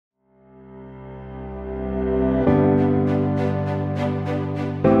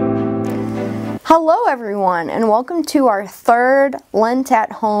Hello everyone, and welcome to our third Lent at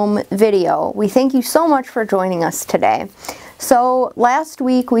Home video. We thank you so much for joining us today. So last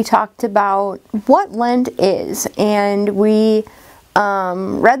week we talked about what Lent is, and we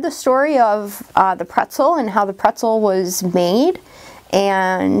read the story of the pretzel and how the pretzel was made,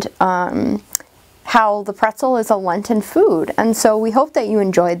 and how the pretzel is a Lenten food. And so we hope that you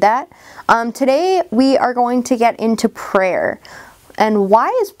enjoyed that. Today we are going to get into prayer. And why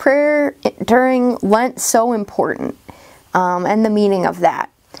is prayer during Lent so important, and the meaning of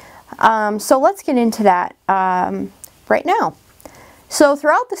that? So let's get into that right now. So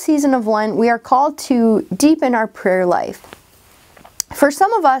throughout the season of Lent, we are called to deepen our prayer life. For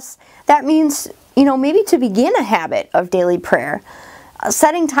some of us, that means, maybe to begin a habit of daily prayer,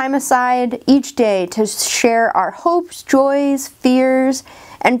 setting time aside each day to share our hopes, joys, fears,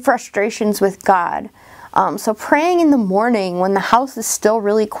 and frustrations with God. So praying in the morning when the house is still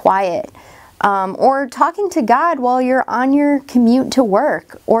really quiet, or talking to God while you're on your commute to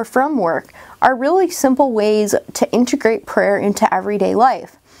work or from work are really simple ways to integrate prayer into everyday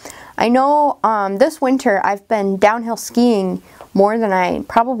life. I know this winter I've been downhill skiing more than I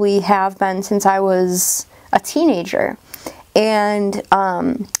probably have been since I was a teenager. And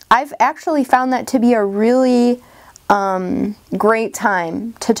I've actually found that to be a really great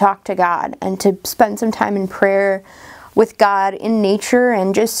time to talk to God and to spend some time in prayer with God in nature,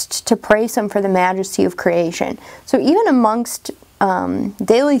 and just to praise Him for the majesty of creation. So even amongst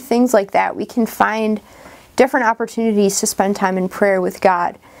daily things like that, we can find different opportunities to spend time in prayer with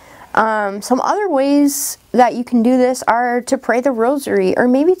God. Some other ways that you can do this are to pray the rosary, or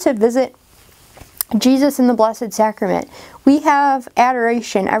maybe to visit Jesus in the Blessed Sacrament. We have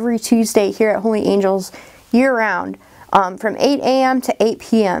adoration every Tuesday here at Holy Angels year-round, from 8 a.m. to 8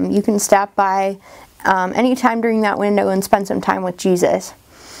 p.m. You can stop by anytime during that window and spend some time with Jesus.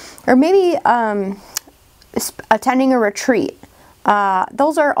 Or maybe attending a retreat.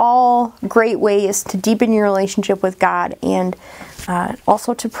 Those are all great ways to deepen your relationship with God, and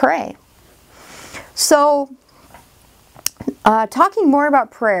also to pray. So, talking more about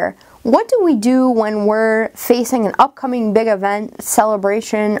prayer, what do we do when we're facing an upcoming big event,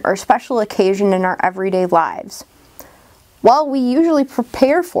 celebration, or special occasion in our everyday lives? Well, we usually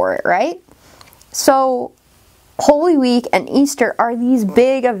prepare for it, right? So, Holy Week and Easter are these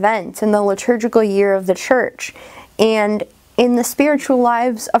big events in the liturgical year of the church and in the spiritual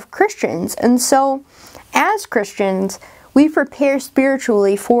lives of Christians. And so, as Christians, we prepare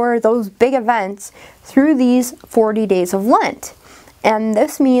spiritually for those big events through these 40 days of Lent. And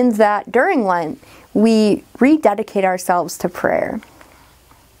this means that during Lent, we rededicate ourselves to prayer.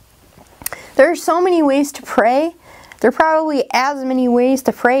 There are so many ways to pray. There are probably as many ways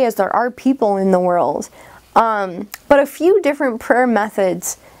to pray as there are people in the world. But a few different prayer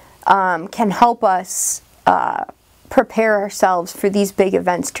methods can help us prepare ourselves for these big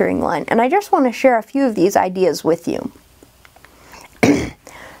events during Lent. And I just want to share a few of these ideas with you.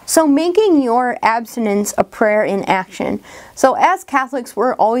 So making your abstinence a prayer in action. So as Catholics,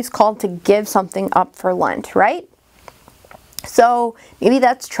 we're always called to give something up for Lent, right? So maybe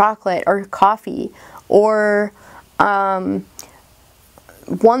that's chocolate or coffee, or one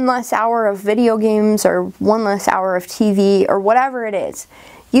less hour of video games, or one less hour of TV, or whatever it is.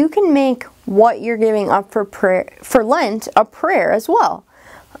 You can make what you're giving up for prayer, for Lent, a prayer as well.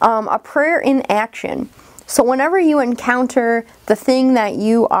 A prayer in action. So whenever you encounter the thing that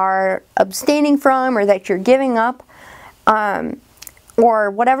you are abstaining from, or that you're giving up,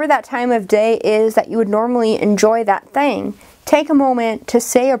 or whatever that time of day is that you would normally enjoy that thing, take a moment to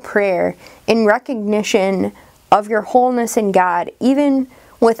say a prayer in recognition of your wholeness in God, even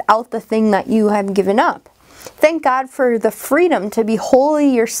without the thing that you have given up. Thank God for the freedom to be wholly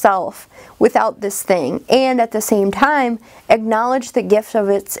yourself without this thing, and at the same time, acknowledge the gift of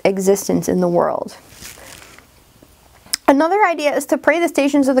its existence in the world. Another idea is to pray the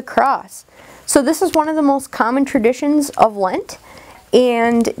Stations of the Cross. So this is one of the most common traditions of Lent,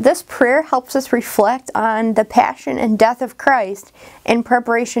 and this prayer helps us reflect on the passion and death of Christ in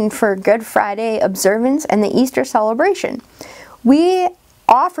preparation for Good Friday observance and the Easter celebration. We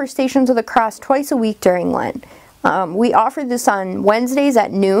offer Stations of the Cross twice a week during Lent. We offer this on Wednesdays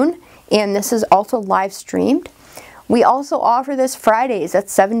at noon, and this is also live streamed. We also offer this Fridays at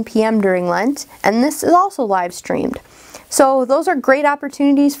 7 p.m. during Lent, and this is also live streamed. So those are great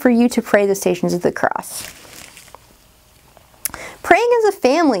opportunities for you to pray the Stations of the Cross. Praying as a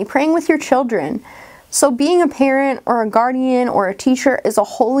family, praying with your children. So being a parent or a guardian or a teacher is a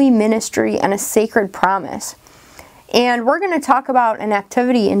holy ministry and a sacred promise. And we're going to talk about an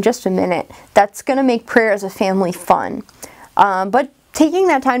activity in just a minute that's going to make prayer as a family fun. But taking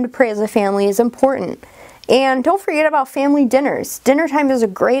that time to pray as a family is important. And don't forget about family dinners. Dinner time is a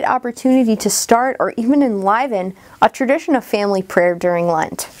great opportunity to start or even enliven a tradition of family prayer during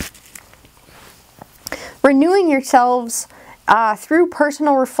Lent. Renewing yourselves through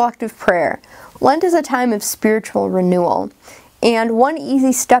personal reflective prayer. Lent is a time of spiritual renewal. And one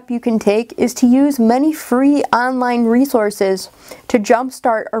easy step you can take is to use many free online resources to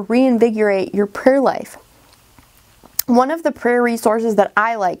jumpstart or reinvigorate your prayer life. One of the prayer resources that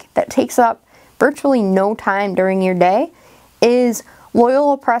I like that takes up virtually no time during your day is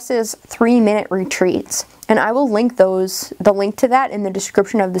Loyola Press's 3-minute retreats. And I will link the link to that in the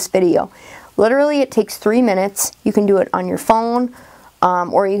description of this video. Literally, it takes 3 minutes. You can do it on your phone,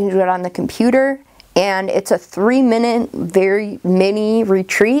 or you can do it on the computer. And it's a 3-minute, very mini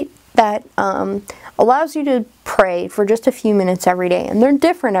retreat that allows you to pray for just a few minutes every day. And they're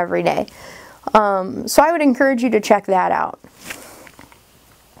different every day. So I would encourage you to check that out.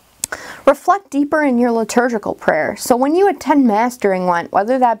 Reflect deeper in your liturgical prayer. So when you attend Mass during Lent,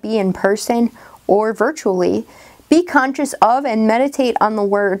 whether that be in person or virtually, be conscious of and meditate on the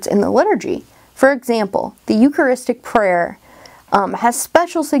words in the liturgy. For example, the Eucharistic prayer has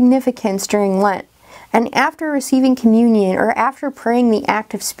special significance during Lent. And after receiving communion or after praying the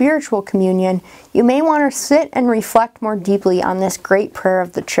act of spiritual communion, you may want to sit and reflect more deeply on this great prayer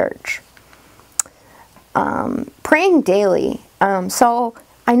of the Church. Praying daily. So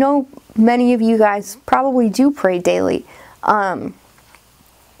I know many of you guys probably do pray daily.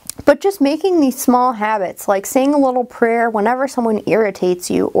 But just making these small habits, like saying a little prayer whenever someone irritates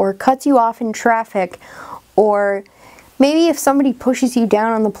you or cuts you off in traffic, or maybe if somebody pushes you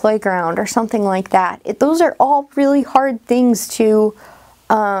down on the playground or something like that. Those are all really hard things to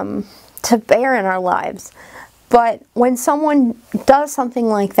bear in our lives. But when someone does something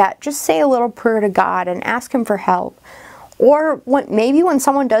like that, just say a little prayer to God and ask Him for help. Or maybe when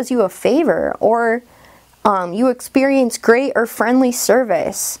someone does you a favor, or you experience great or friendly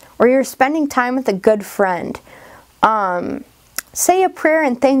service, or you're spending time with a good friend, say a prayer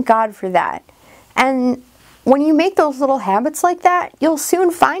and thank God for that. And when you make those little habits like that, you'll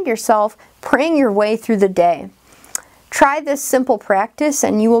soon find yourself praying your way through the day. Try this simple practice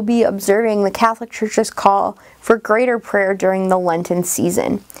and you will be observing the Catholic Church's call for greater prayer during the Lenten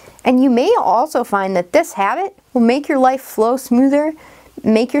season. And you may also find that this habit will make your life flow smoother,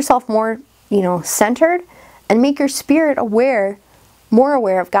 make yourself more, centered, and make your spirit more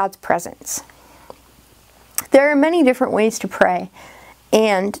aware of God's presence. There are many different ways to pray,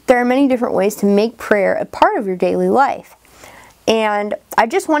 and there are many different ways to make prayer a part of your daily life. And I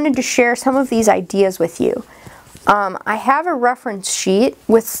just wanted to share some of these ideas with you. I have a reference sheet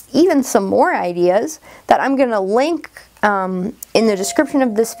with even some more ideas that I'm going to link in the description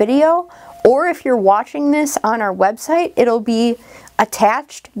of this video, or if you're watching this on our website, it'll be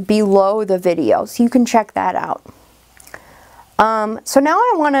attached below the video, so you can check that out. So now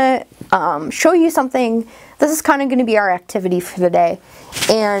I want to show you something. This is kind of going to be our activity for the day,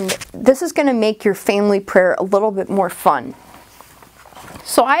 and this is going to make your family prayer a little bit more fun.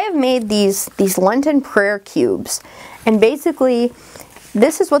 So I have made these Lenten prayer cubes, and basically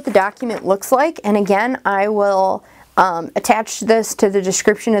this is what the document looks like. And again, I will attach this to the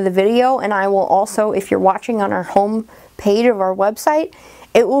description of the video, and I will also, if you're watching on our home page of our website,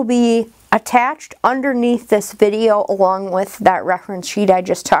 it will be attached underneath this video along with that reference sheet I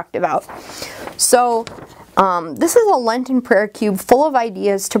just talked about. So this is a Lenten prayer cube full of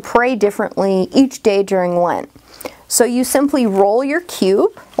ideas to pray differently each day during Lent. So you simply roll your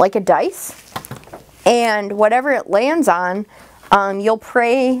cube like a dice, and whatever it lands on, you'll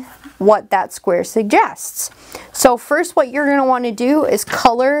pray what that square suggests. So first, what you're going to want to do is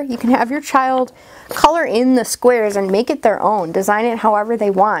color. You can have your child color in the squares and make it their own. Design it however they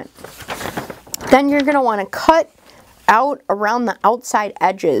want. Then you're going to want to cut out around the outside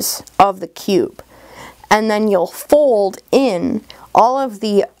edges of the cube. And then you'll fold in all of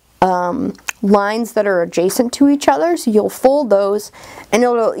the lines that are adjacent to each other. So you'll fold those, and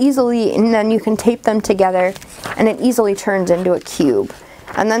it'll easily, and then you can tape them together, and it easily turns into a cube.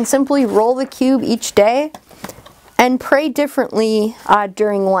 And then simply roll the cube each day and pray differently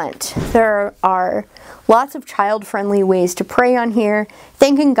during Lent. There are lots of child-friendly ways to pray on here.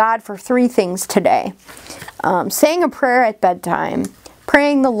 Thanking God for 3 things today. Saying a prayer at bedtime.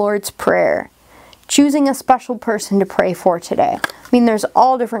 Praying the Lord's Prayer. Choosing a special person to pray for today. I mean, there's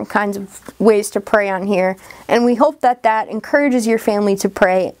all different kinds of ways to pray on here, and we hope that that encourages your family to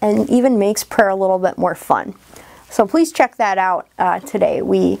pray and even makes prayer a little bit more fun. So please check that out today.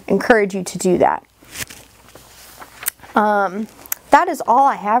 We encourage you to do that. That is all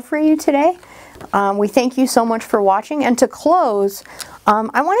I have for you today. We thank you so much for watching, and to close,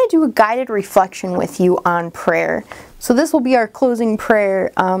 I want to do a guided reflection with you on prayer. So this will be our closing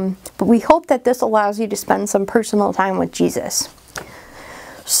prayer, but we hope that this allows you to spend some personal time with Jesus.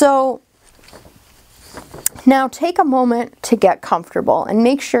 So now take a moment to get comfortable and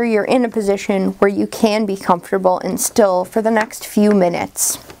make sure you're in a position where you can be comfortable and still for the next few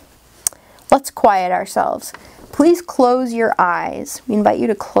minutes. Let's quiet ourselves. Please close your eyes. We invite you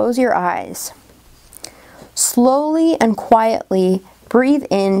to close your eyes. Slowly and quietly breathe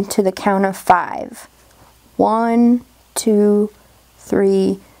in to the count of 5. 1, 2,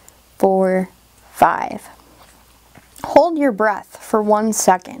 3, 4, 5. Hold your breath for 1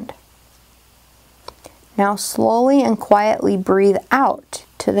 second. Now slowly and quietly breathe out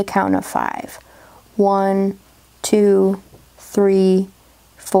to the count of 5. 1, 2, 3,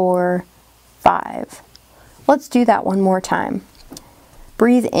 4, 5. Let's do that one more time.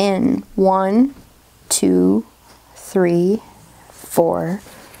 Breathe in 1, 2, 3, 4,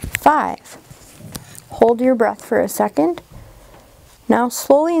 5. Hold your breath for a second. Now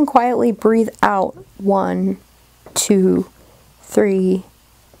slowly and quietly breathe out 1, 2, 3,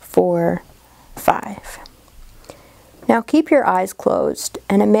 4, 5. Now keep your eyes closed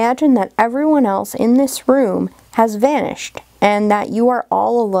and imagine that everyone else in this room has vanished and that you are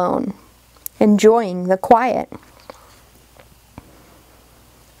all alone, enjoying the quiet.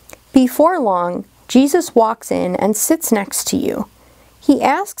 Before long, Jesus walks in and sits next to you. He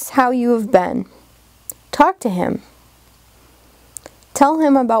asks how you have been. Talk to him. Tell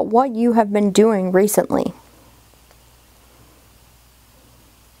him about what you have been doing recently.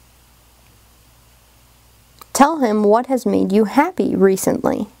 Tell him what has made you happy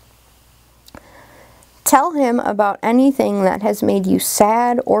recently. Tell him about anything that has made you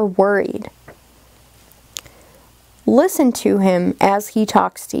sad or worried. Listen to him as he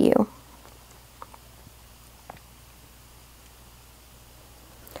talks to you.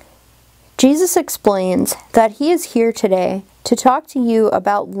 Jesus explains that he is here today to talk to you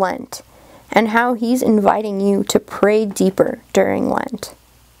about Lent and how he's inviting you to pray deeper during Lent.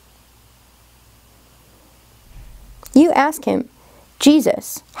 You ask him,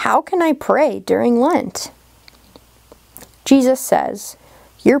 Jesus, how can I pray during Lent? Jesus says,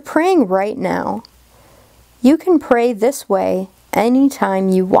 you're praying right now. You can pray this way anytime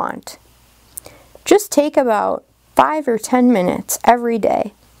you want. Just take about 5 or 10 minutes every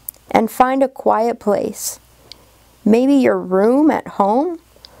day and find a quiet place, maybe your room at home,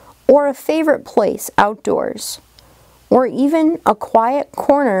 or a favorite place outdoors, or even a quiet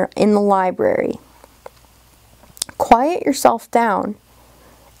corner in the library. Quiet yourself down,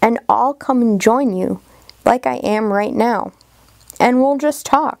 and I'll come and join you like I am right now, and we'll just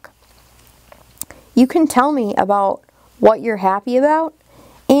talk. You can tell me about what you're happy about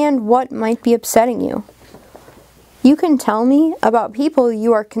and what might be upsetting you. You can tell me about people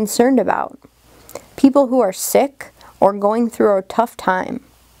you are concerned about, people who are sick or going through a tough time.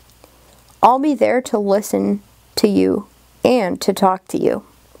 I'll be there to listen to you and to talk to you.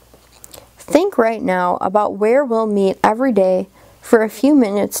 Think right now about where we'll meet every day for a few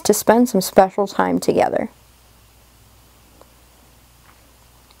minutes to spend some special time together.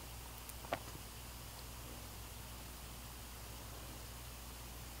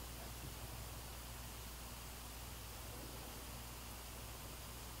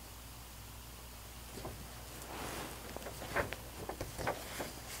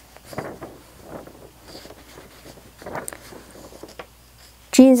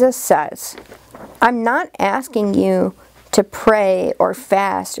 Jesus says, I'm not asking you to pray or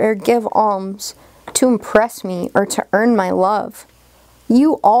fast or give alms to impress me or to earn my love.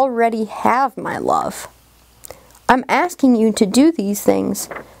 You already have my love. I'm asking you to do these things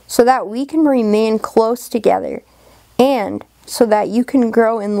so that we can remain close together and so that you can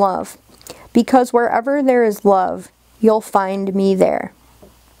grow in love, because wherever there is love, you'll find me there.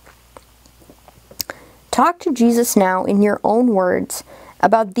 Talk to Jesus now in your own words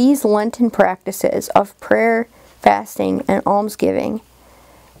about these Lenten practices of prayer, fasting, and almsgiving,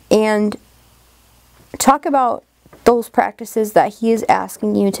 and talk about those practices that he is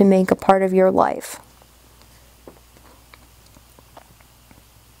asking you to make a part of your life.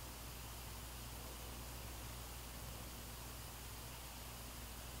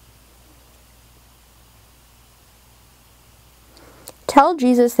 Tell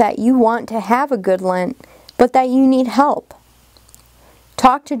Jesus that you want to have a good Lent, but that you need help.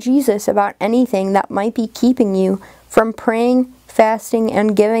 Talk to Jesus about anything that might be keeping you from praying, fasting,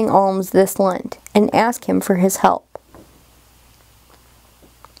 and giving alms this Lent, and ask him for his help.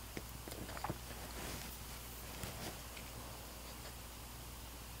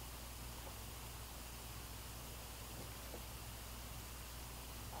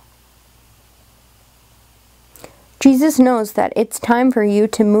 Jesus knows that it's time for you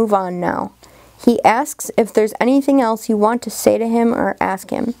to move on now. He asks if there's anything else you want to say to him or ask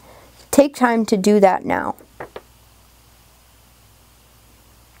him. Take time to do that now.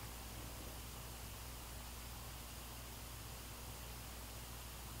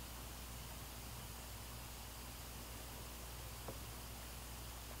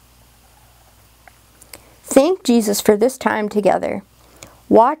 Thank Jesus for this time together.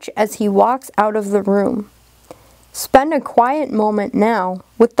 Watch as he walks out of the room. Spend a quiet moment now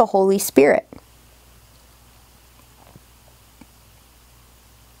with the Holy Spirit.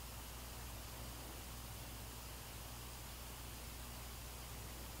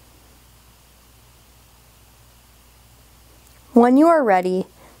 When you are ready,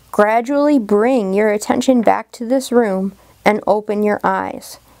 gradually bring your attention back to this room and open your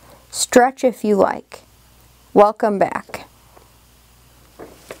eyes. Stretch if you like. Welcome back.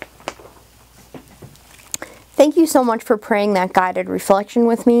 Thank you so much for praying that guided reflection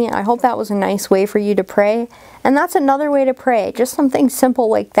with me. I hope that was a nice way for you to pray. And that's another way to pray. Just something simple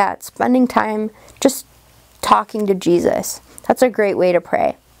like that. Spending time just talking to Jesus. That's a great way to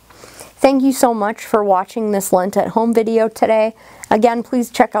pray. Thank you so much for watching this Lent at Home video today. Again, please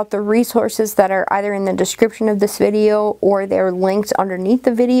check out the resources that are either in the description of this video or they're linked underneath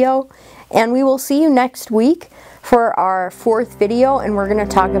the video. And we will see you next week for our 4th video, and we're going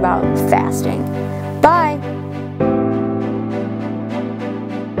to talk about fasting.